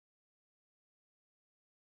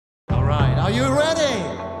Are you ready?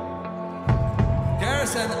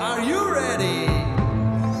 Garrison, are you ready?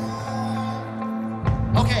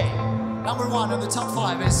 Okay, number one in the top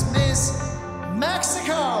 5 is Miss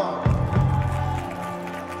Mexico.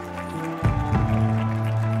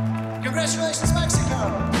 Congratulations,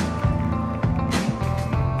 Mexico.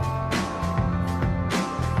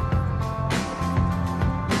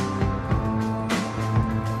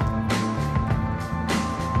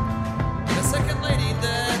 The second lady in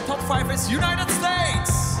the top 5 is United States.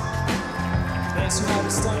 Miss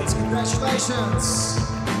United States, congratulations.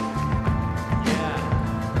 Yeah.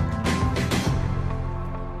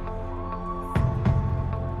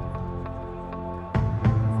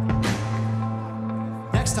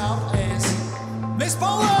 Next up is Miss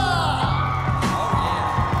Poland.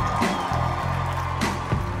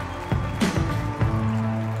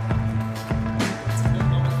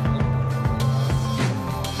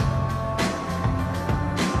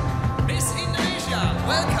 Miss Indonesia,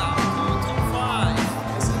 welcome to top 5.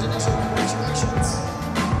 Miss Indonesia, congratulations.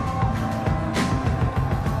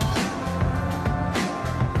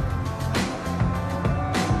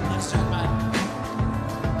 Ladies and gentlemen,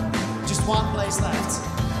 just one place left.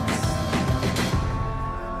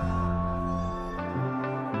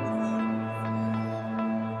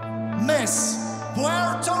 Miss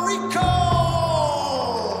Puerto Rico!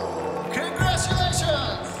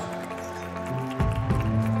 Congratulations!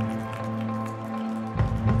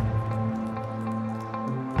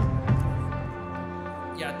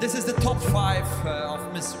 Yeah, this is the top 5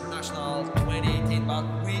 of Miss Supranational 2018, but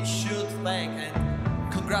we should thank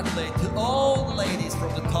and congratulate to all the ladies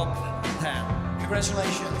from the top 10.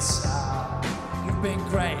 Congratulations. You've been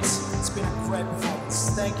great. It's been a great performance.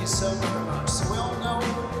 Thank you so very much. So we all know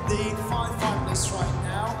the 5 finalists right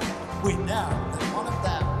now. We know that one of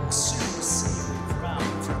them will soon receive the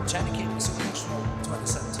crown from Jenny Kim Supranational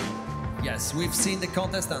 2017. Yes, we've seen the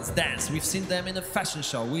contestants dance, we've seen them in a fashion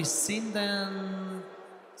show, we've seen them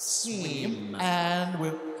swim. And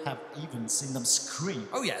we have even seen them scream.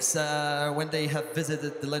 Oh yes, when they have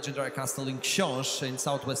visited the legendary castle in Książ in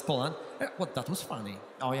southwest Poland. Well, that was funny.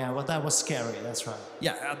 Oh yeah, well that was scary, that's right.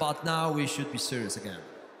 Yeah, but now we should be serious again.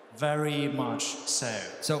 Very much so.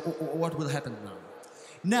 So what will happen now?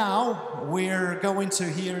 Now we're going to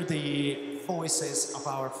hear the voices of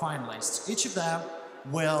our finalists. Each of them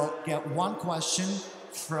will get one question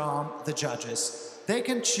from the judges. They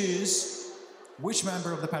can choose which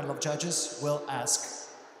member of the panel of judges will ask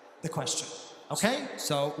the question. Okay?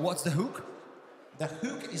 So what's the hook? The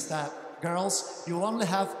hook is that, girls, you'll only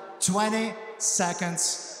have 20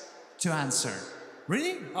 seconds to answer.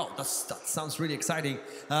 Really? Oh, that sounds really exciting.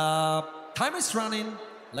 Time is running.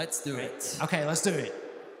 Let's do it. Okay, let's do it.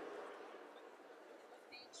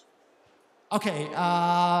 Okay,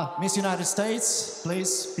 Miss United States,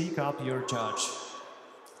 please pick up your judge.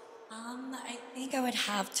 I think I would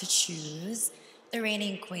have to choose the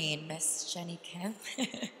reigning queen, Miss Jenny Kim.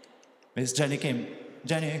 Miss Jenny Kim.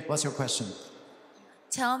 Jenny, what's your question?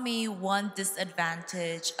 Tell me one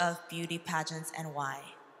disadvantage of beauty pageants and why.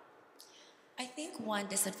 I think one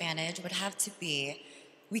disadvantage would have to be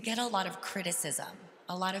we get a lot of criticism.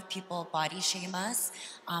 A lot of people body shame us.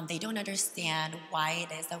 They don't understand why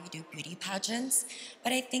it is that we do beauty pageants.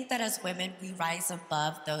 But I think that as women, we rise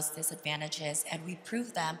above those disadvantages and we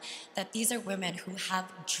prove them that these are women who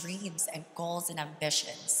have dreams and goals and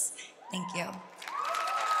ambitions. Thank you.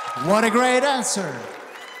 What a great answer.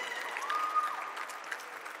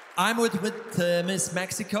 I'm with Miss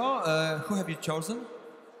Mexico. Who have you chosen?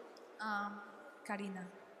 Karina.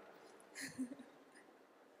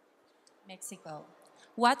 Mexico.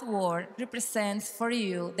 What word represents for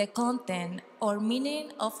you the content or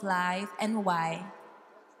meaning of life and why?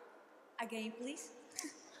 Again, please.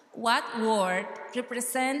 What word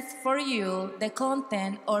represents for you the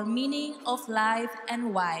content or meaning of life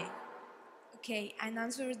and why? Okay, I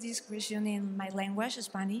answer this question in my language,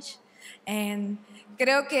 Spanish. And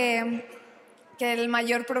creo que el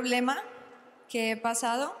mayor problema que he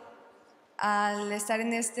pasado al estar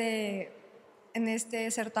en este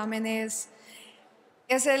certamen es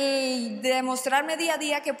el demostrarme día a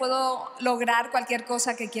día que puedo lograr cualquier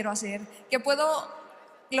cosa que quiero hacer, que puedo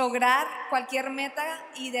lograr cualquier meta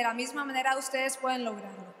y de la misma manera ustedes pueden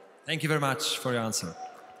lograrlo. Thank you very much for your answer.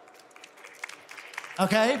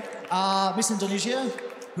 Okay, Miss Indonesia,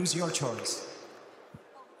 who's your choice?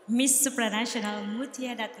 Miss Supranational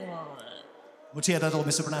Mutia Datul. Mutia Datul,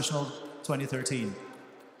 Miss Supranational 2013.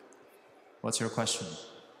 What's your question?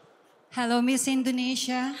 Hello, Miss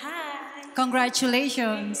Indonesia. Hi.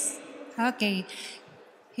 Congratulations. Okay.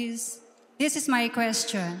 This is my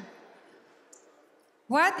question.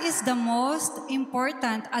 What is the most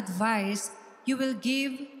important advice you will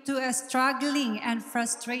give to a struggling and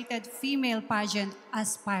frustrated female pageant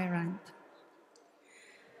aspirant?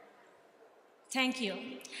 Thank you.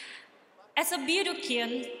 As a beauty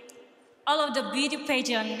queen, all of the beauty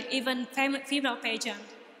pageant, even female pageant,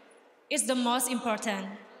 is the most important.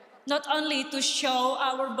 Not only to show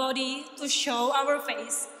our body, to show our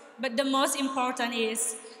face, but the most important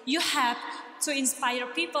is you have to inspire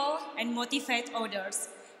people and motivate others.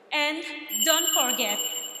 And don't forget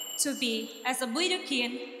to be, as a beauty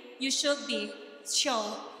queen, you should be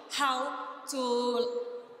show how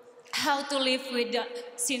to live with the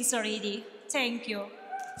sincerity. Thank you.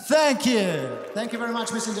 Thank you. Thank you very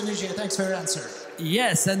much, Miss Indonesia. Thanks for your answer.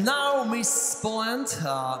 Yes, and now Miss Poland,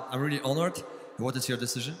 I'm really honored. What is your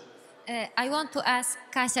decision? I want to ask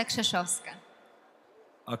Kasia Krzeszowska.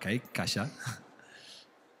 Okay, Kasia.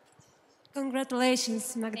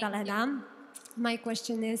 Congratulations, Magdalena. My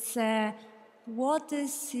question is, what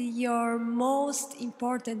is your most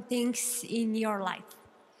important things in your life?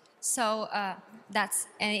 So that's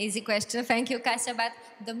an easy question. Thank you, Kasia. But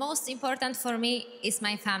the most important for me is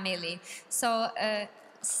my family. So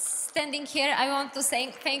standing here, I want to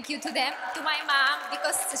say thank you to them, to my mom,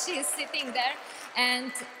 because she is sitting there.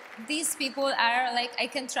 And these people are like, I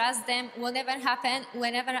can trust them. Whatever happens,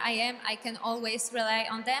 whenever I am, I can always rely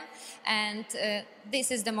on them. And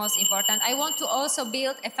this is the most important. I want to also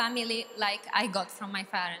build a family like I got from my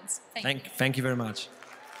parents. Thank you very much.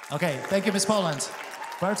 Okay, thank you, Miss Poland.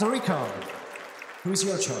 Puerto Rico, who's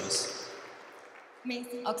your choice? Miss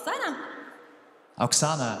Oksana.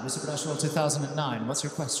 Oksana, Miss Supranational 2009. What's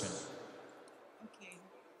your question? Okay,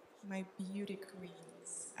 my beauty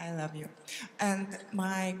queens, I love you. And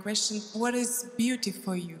my question, what is beauty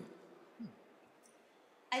for you?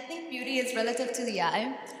 I think beauty is relative to the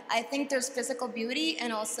eye. I think there's physical beauty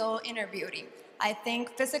and also inner beauty. I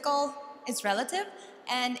think physical is relative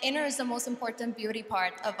and inner is the most important beauty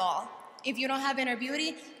part of all. If you don't have inner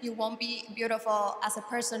beauty, you won't be beautiful as a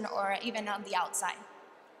person or even on the outside.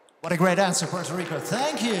 What a great answer, Puerto Rico.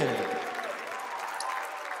 Thank you.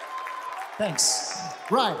 Thanks.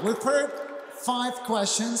 Right, we've heard 5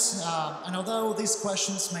 questions, and although these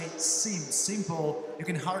questions may seem simple, you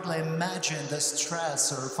can hardly imagine the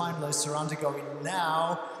stress our finalists are undergoing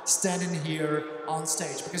now, standing here on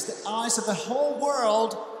stage, because the eyes of the whole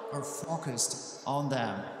world are focused on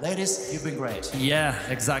them. Ladies, you've been great. Yeah,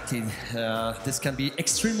 exactly. This can be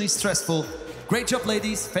extremely stressful. Great job,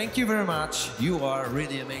 ladies. Thank you very much. You are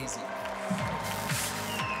really amazing.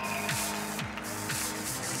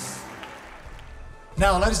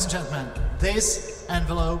 Now, ladies and gentlemen, this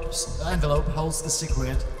envelope holds the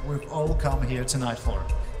secret we've all come here tonight for.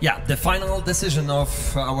 Yeah, the final decision of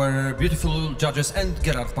our beautiful judges and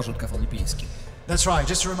Gerard Porządka-Filipiński. That's right,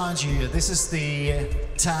 just to remind you, this is the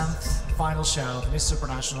 10th final show of Miss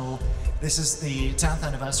Supranational. This is the 10th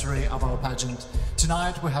anniversary of our pageant.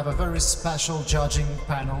 Tonight we have a very special judging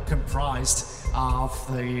panel comprised of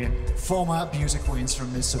the former beauty queens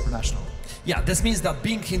from Miss Supranational. Yeah, this means that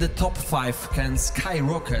being in the top 5 can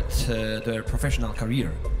skyrocket their professional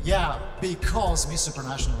career. Yeah, because Miss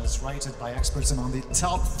Supranational is rated by experts among the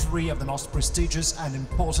top 3 of the most prestigious and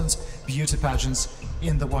important beauty pageants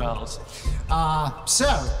in the world.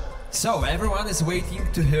 So everyone is waiting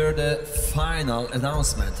to hear the final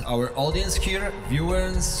announcement. Our audience here,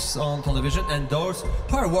 viewers on television, and those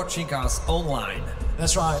who are watching us online.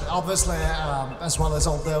 That's right, obviously, as well as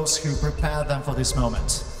all those who prepared them for this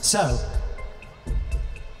moment.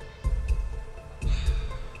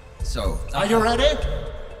 Are you ready?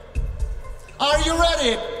 Are you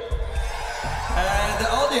ready? And the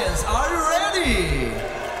audience, are you ready?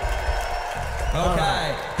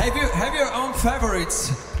 Okay. Have your own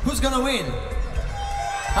favorites. Who's gonna win?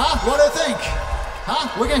 Huh? What do you think? Huh?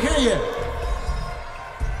 We can hear you.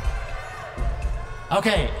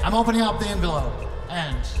 Okay, I'm opening up the envelope,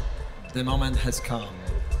 and the moment has come.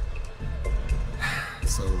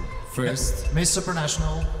 So first, Miss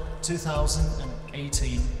Supranational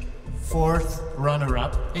 2018. 4th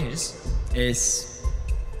runner-up is...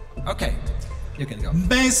 Okay, you can go.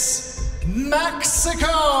 Miss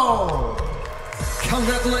Mexico!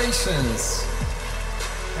 Congratulations!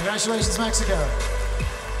 Congratulations, Mexico!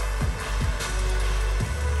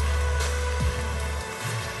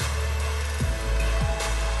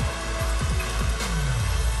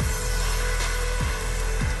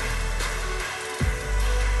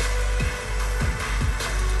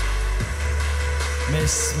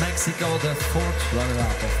 Miss Mexico, the 4th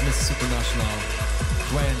runner-up of Miss Supranational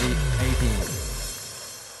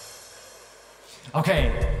 2018.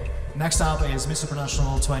 Okay, next up is Miss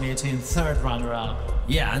Supranational 2018 3rd runner-up.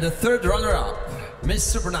 Yeah, and the 3rd runner-up, Miss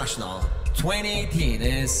Supranational 2018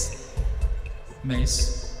 is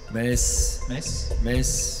Miss. Miss. Miss.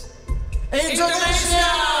 Miss. Indonesia!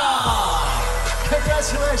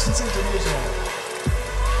 Congratulations, Indonesia.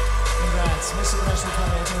 Congrats, Miss Supranational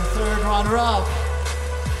 2018, third runner-up.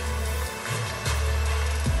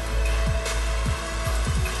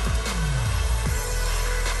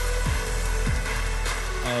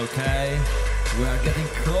 Okay, we are getting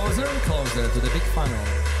closer and closer to the big final.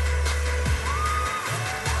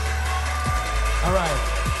 All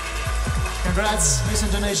right. Congrats, Miss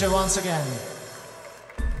Indonesia once again.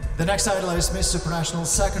 The next title is Miss Supranational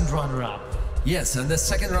second runner-up. Yes, and the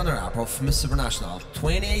second runner-up of Miss Supranational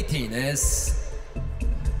 2018 is...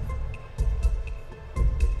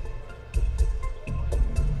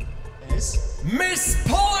 Miss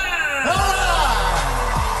Poland!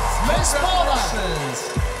 Alright! Miss Poland!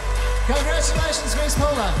 Congratulations, Miss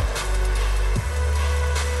Poland!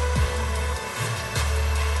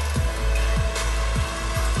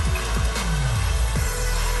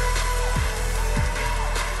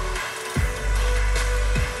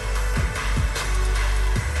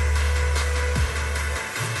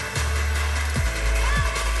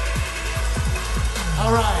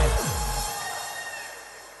 All right.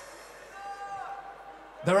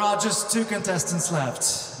 There are just two contestants left,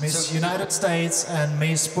 Miss United States and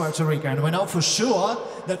Miss Puerto Rico. And we know for sure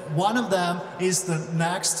that one of them is the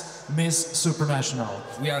next Miss Supranational.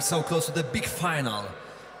 We are so close to the big final.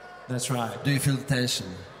 That's right. Do you feel the tension?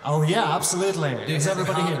 Oh yeah, absolutely. Do you Is have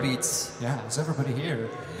everybody here? heartbeats? Yeah, is everybody here?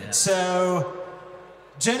 Yeah. So,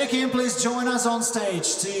 Jenny Kim, please join us on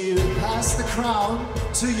stage to pass the crown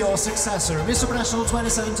to your successor, Miss Supranational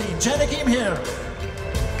 2017. Jenny Kim here.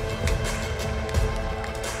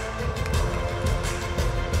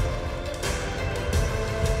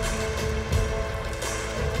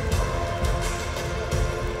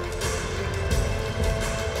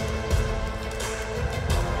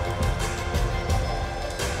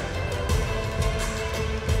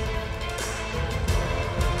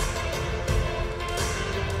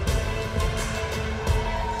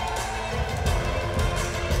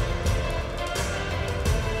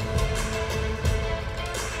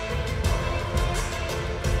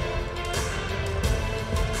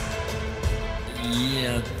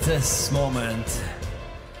 Yeah, this moment.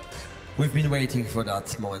 We've been waiting for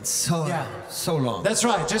that moment so long. That's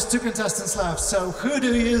right, just two contestants left. So who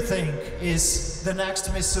do you think is the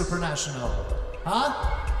next Miss Supranational? Huh?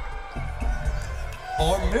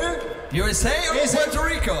 Or USA or Puerto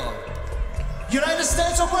Rico? United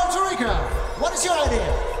States or Puerto Rico? What is your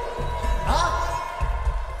idea? Huh?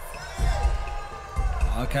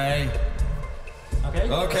 Okay.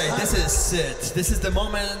 Okay, this is it. This is the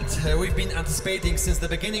moment we've been anticipating since the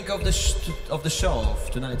beginning of the show, of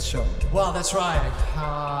tonight's show. Well, that's right.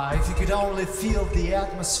 If you could only feel the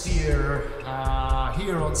atmosphere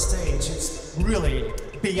here on stage, it's really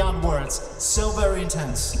beyond words. So very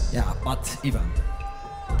intense. Yeah, but Ivan,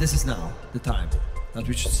 this is now the time that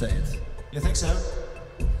we should say it. You think so?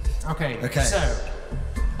 Okay. Okay. So,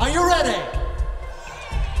 are you ready?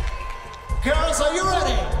 Girls, are you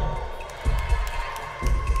ready?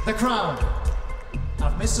 The crown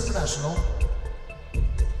of Miss Supranational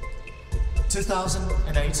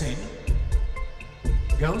 2018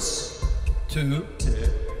 goes to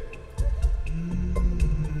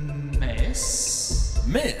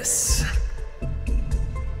Miss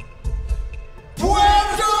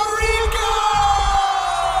Puerto Rico!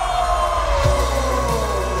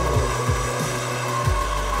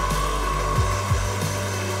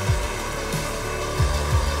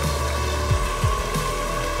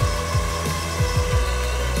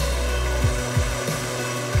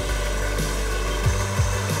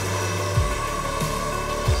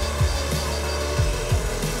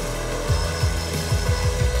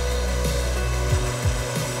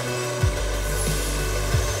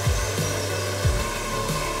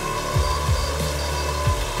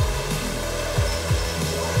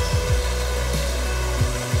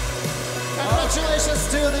 Congratulations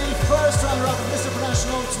to the first runner-up of Mr.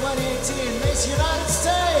 Supranational 2018, Miss United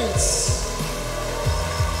States!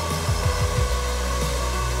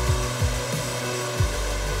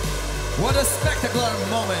 What a spectacular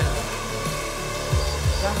moment!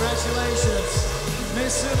 Congratulations,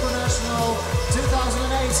 Miss Supranational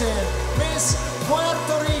 2018, Miss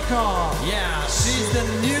Puerto Rico! Yeah, she's the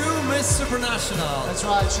new Miss Supranational. That's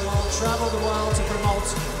right, she will travel the world to promote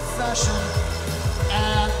fashion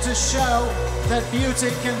and to show that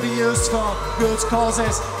beauty can be used for good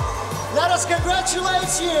causes. Let us congratulate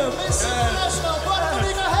you, Miss Supranational